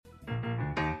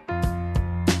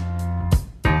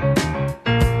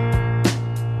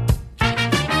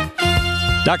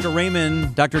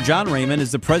Dr. John Raymond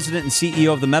is the president and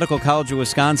CEO of the Medical College of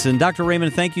Wisconsin. Dr.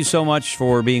 Raymond, thank you so much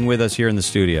for being with us here in the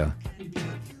studio.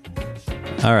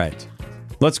 All right.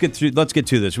 Let's get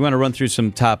to this. We want to run through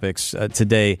some topics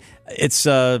today. It's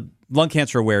Lung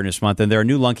Cancer Awareness Month, and there are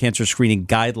new lung cancer screening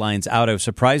guidelines out. I was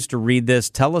surprised to read this.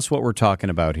 Tell us what we're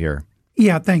talking about here.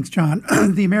 Yeah, thanks, John.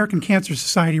 The American Cancer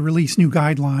Society released new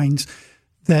guidelines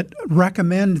that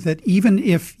recommend that even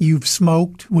if you've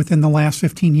smoked within the last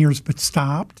 15 years but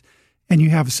stopped and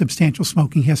you have a substantial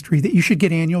smoking history, that you should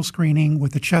get annual screening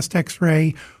with a chest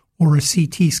X-ray or a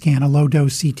CT scan, a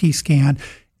low-dose CT scan,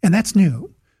 and that's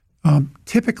new.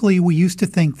 Typically, we used to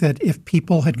think that if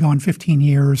people had gone 15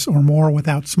 years or more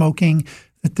without smoking,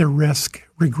 that their risk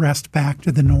regressed back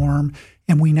to the norm.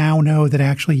 And we now know that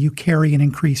actually you carry an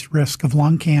increased risk of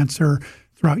lung cancer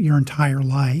throughout your entire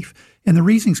life. And the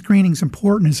reason screening is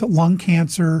important is that lung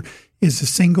cancer is the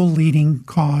single leading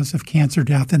cause of cancer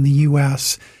death in the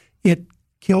U.S. It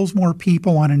kills more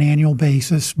people on an annual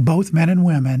basis, both men and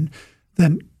women,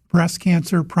 than breast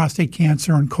cancer, prostate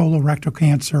cancer, and colorectal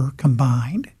cancer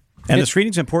combined. And the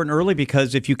screening is important early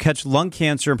because if you catch lung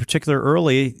cancer in particular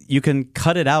early, you can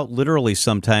cut it out literally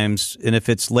sometimes. And if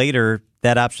it's later,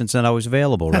 that option's not always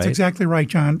available, right? That's exactly right,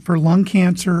 John. For lung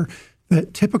cancer, the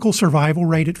typical survival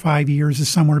rate at 5 years is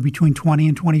somewhere between 20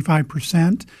 and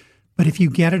 25%. But if you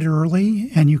get it early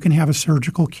and you can have a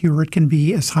surgical cure, it can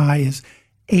be as high as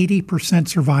 80%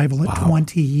 survival at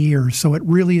 20 years. So it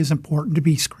really is important to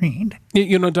be screened.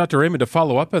 You know, Dr. Raymond, to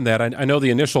follow up on that, I know the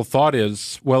initial thought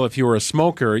is, well, if you were a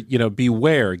smoker,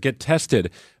 beware, get tested.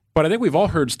 But I think we've all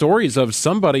heard stories of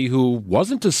somebody who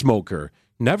wasn't a smoker,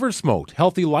 never smoked,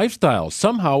 healthy lifestyle,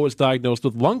 somehow was diagnosed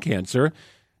with lung cancer,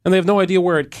 and they have no idea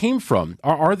where it came from.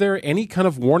 Are there any kind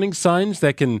of warning signs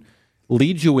that can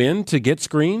lead you in to get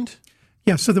screened?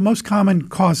 Yeah, so the most common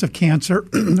cause of cancer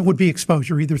would be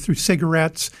exposure, either through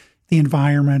cigarettes, the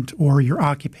environment, or your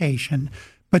occupation.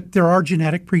 But there are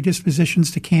genetic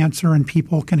predispositions to cancer, and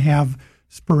people can have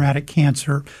sporadic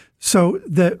cancer. So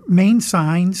the main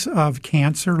signs of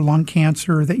cancer, lung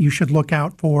cancer, that you should look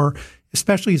out for,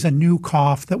 especially is a new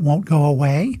cough that won't go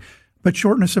away, but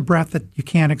shortness of breath that you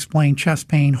can't explain, chest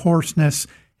pain, hoarseness,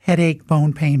 headache,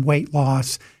 bone pain, weight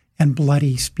loss, and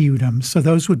bloody sputum. So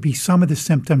those would be some of the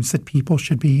symptoms that people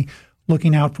should be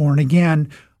looking out for. And again,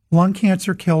 lung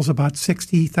cancer kills about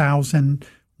 60,000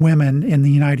 women in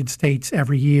the United States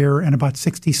every year and about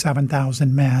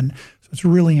 67,000 men. So it's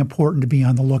really important to be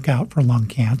on the lookout for lung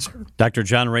cancer. Dr.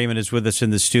 John Raymond is with us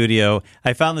in the studio.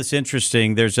 I found this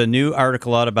interesting. There's a new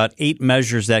article out about 8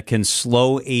 measures that can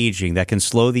slow aging, that can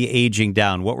slow the aging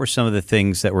down. What were some of the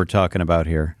things that we're talking about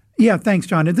here? Yeah, thanks,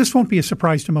 John. And this won't be a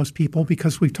surprise to most people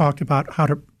because we've talked about how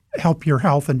to help your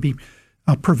health and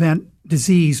prevent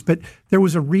disease. But there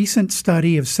was a recent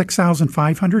study of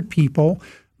 6,500 people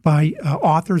by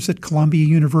authors at Columbia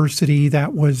University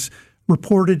that was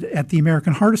reported at the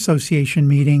American Heart Association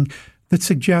meeting that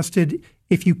suggested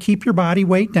if you keep your body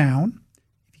weight down,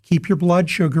 if you keep your blood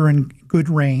sugar in good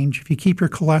range, if you keep your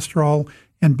cholesterol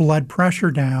and blood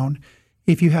pressure down,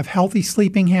 if you have healthy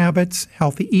sleeping habits,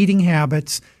 healthy eating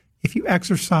habits, if you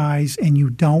exercise and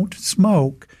you don't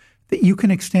smoke, that you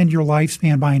can extend your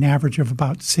lifespan by an average of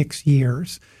about 6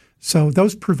 years. So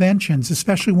those preventions,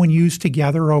 especially when used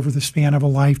together over the span of a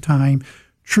lifetime,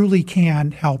 truly can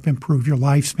help improve your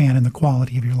lifespan and the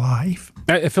quality of your life.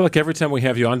 I feel like every time we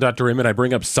have you on, Dr. Raymond, I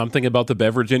bring up something about the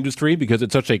beverage industry because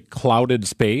it's such a clouded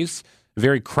space,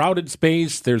 very crowded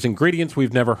space. There's ingredients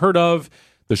we've never heard of.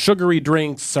 The sugary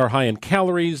drinks are high in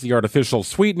calories. The artificial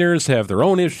sweeteners have their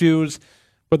own issues.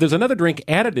 But there's another drink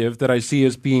additive that I see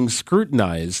as being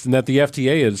scrutinized and that the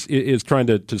FDA is trying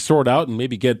to sort out and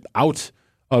maybe get out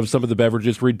of some of the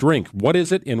beverages we drink. What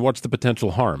is it and what's the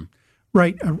potential harm?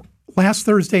 Right. Last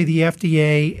Thursday, the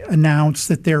FDA announced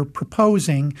that they're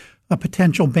proposing a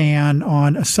potential ban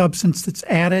on a substance that's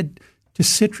added to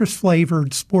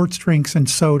citrus-flavored sports drinks and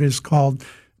sodas called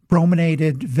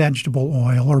brominated vegetable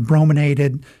oil or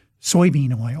brominated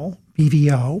soybean oil,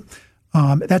 BVO.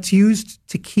 That's used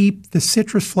to keep the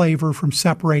citrus flavor from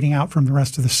separating out from the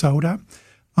rest of the soda.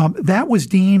 That was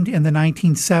deemed in the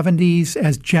 1970s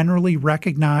as generally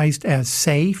recognized as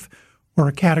safe, or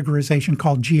a categorization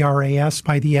called GRAS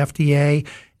by the FDA.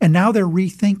 And now they're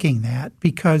rethinking that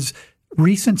because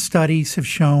recent studies have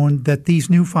shown that these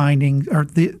new findings, or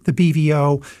the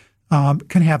BVO,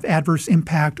 can have adverse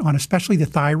impact on especially the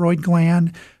thyroid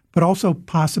gland, but also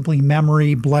possibly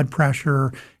memory, blood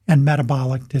pressure, and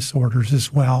metabolic disorders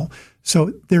as well.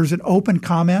 So there's an open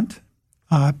comment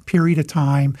period of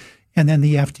time, and then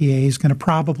the FDA is going to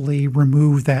probably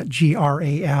remove that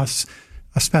GRAS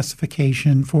a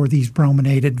specification for these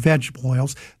brominated vegetable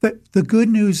oils. The good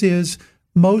news is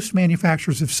most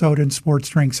manufacturers of soda and sports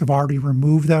drinks have already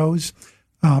removed those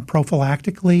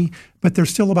prophylactically, but there's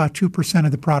still about 2%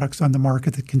 of the products on the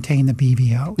market that contain the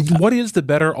BVO. What is the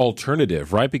better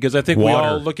alternative, right? Because I think water.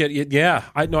 We all look at it. Yeah,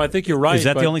 I think you're right. Is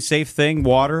that the only safe thing,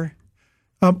 water?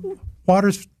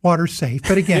 Water's safe,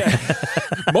 but again,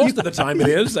 most of the time it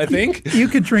is, I think. You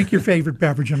can drink your favorite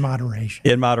beverage in moderation.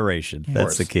 In moderation,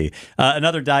 that's the key.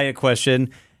 Another diet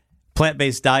question.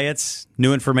 Plant-based diets,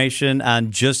 new information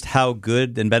on just how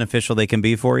good and beneficial they can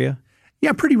be for you?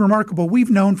 Yeah, pretty remarkable.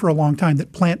 We've known for a long time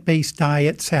that plant-based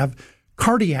diets have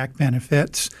cardiac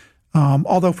benefits,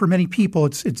 although for many people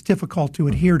it's difficult to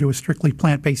adhere to a strictly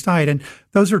plant-based diet. And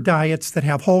those are diets that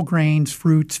have whole grains,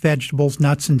 fruits, vegetables,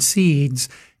 nuts, and seeds,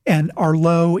 and are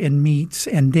low in meats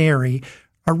and dairy.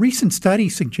 A recent study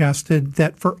suggested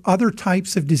that for other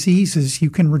types of diseases,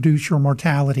 you can reduce your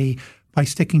mortality by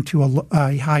sticking to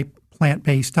a high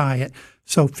plant-based diet.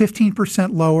 So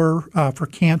 15% lower for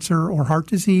cancer or heart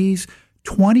disease,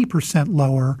 20%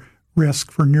 lower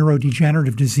risk for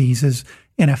neurodegenerative diseases,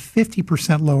 and a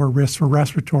 50% lower risk for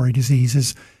respiratory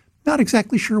diseases. Not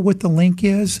exactly sure what the link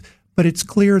is, but it's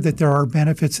clear that there are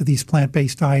benefits of these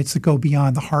plant-based diets that go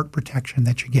beyond the heart protection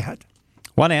that you get.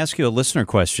 I want to ask you a listener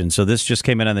question. So this just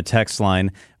came in on the text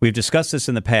line. We've discussed this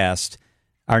in the past.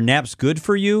 Are naps good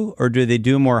for you, or do they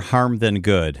do more harm than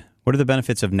good? What are the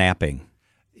benefits of napping?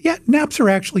 Yeah, naps are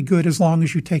actually good as long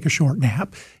as you take a short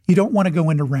nap. You don't want to go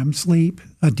into REM sleep,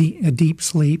 a deep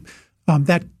sleep.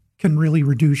 That can really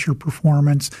reduce your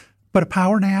performance. But a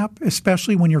power nap,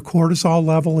 especially when your cortisol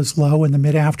level is low in the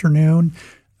mid-afternoon,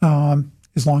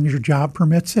 as long as your job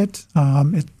permits it,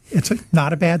 it's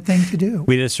not a bad thing to do.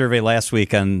 We did a survey last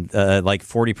week on like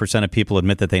 40% of people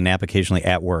admit that they nap occasionally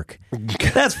at work.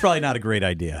 That's probably not a great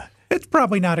idea. It's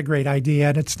probably not a great idea,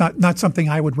 and it's not something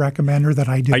I would recommend or that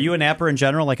I do. Are you a napper in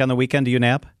general? Like on the weekend, do you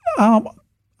nap? A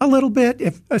little bit,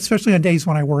 especially on days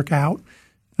when I work out.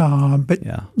 But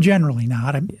generally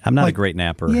not. I'm not a great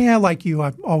napper. Yeah, like you,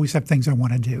 I always have things I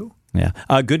want to do. Yeah.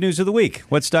 Good news of the week.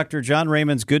 What's Dr. John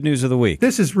Raymond's good news of the week?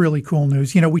 This is really cool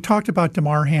news. We talked about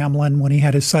Damar Hamlin when he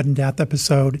had his sudden death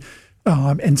episode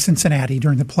in Cincinnati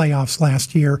during the playoffs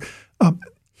last year.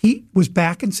 He was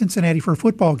back in Cincinnati for a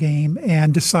football game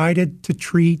and decided to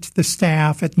treat the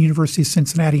staff at the University of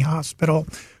Cincinnati Hospital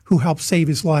who helped save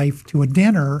his life to a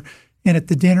dinner. And at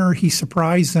the dinner, he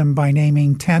surprised them by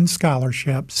naming 10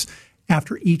 scholarships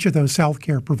after each of those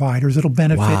healthcare providers. It'll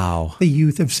benefit the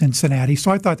youth of Cincinnati. So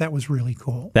I thought that was really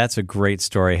cool. That's a great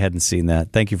story. I hadn't seen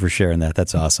that. Thank you for sharing that.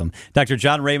 That's awesome. Dr.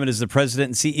 John Raymond is the president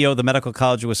and CEO of the Medical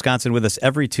College of Wisconsin with us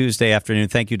every Tuesday afternoon.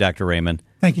 Thank you, Dr. Raymond.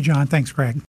 Thank you, John. Thanks, Greg.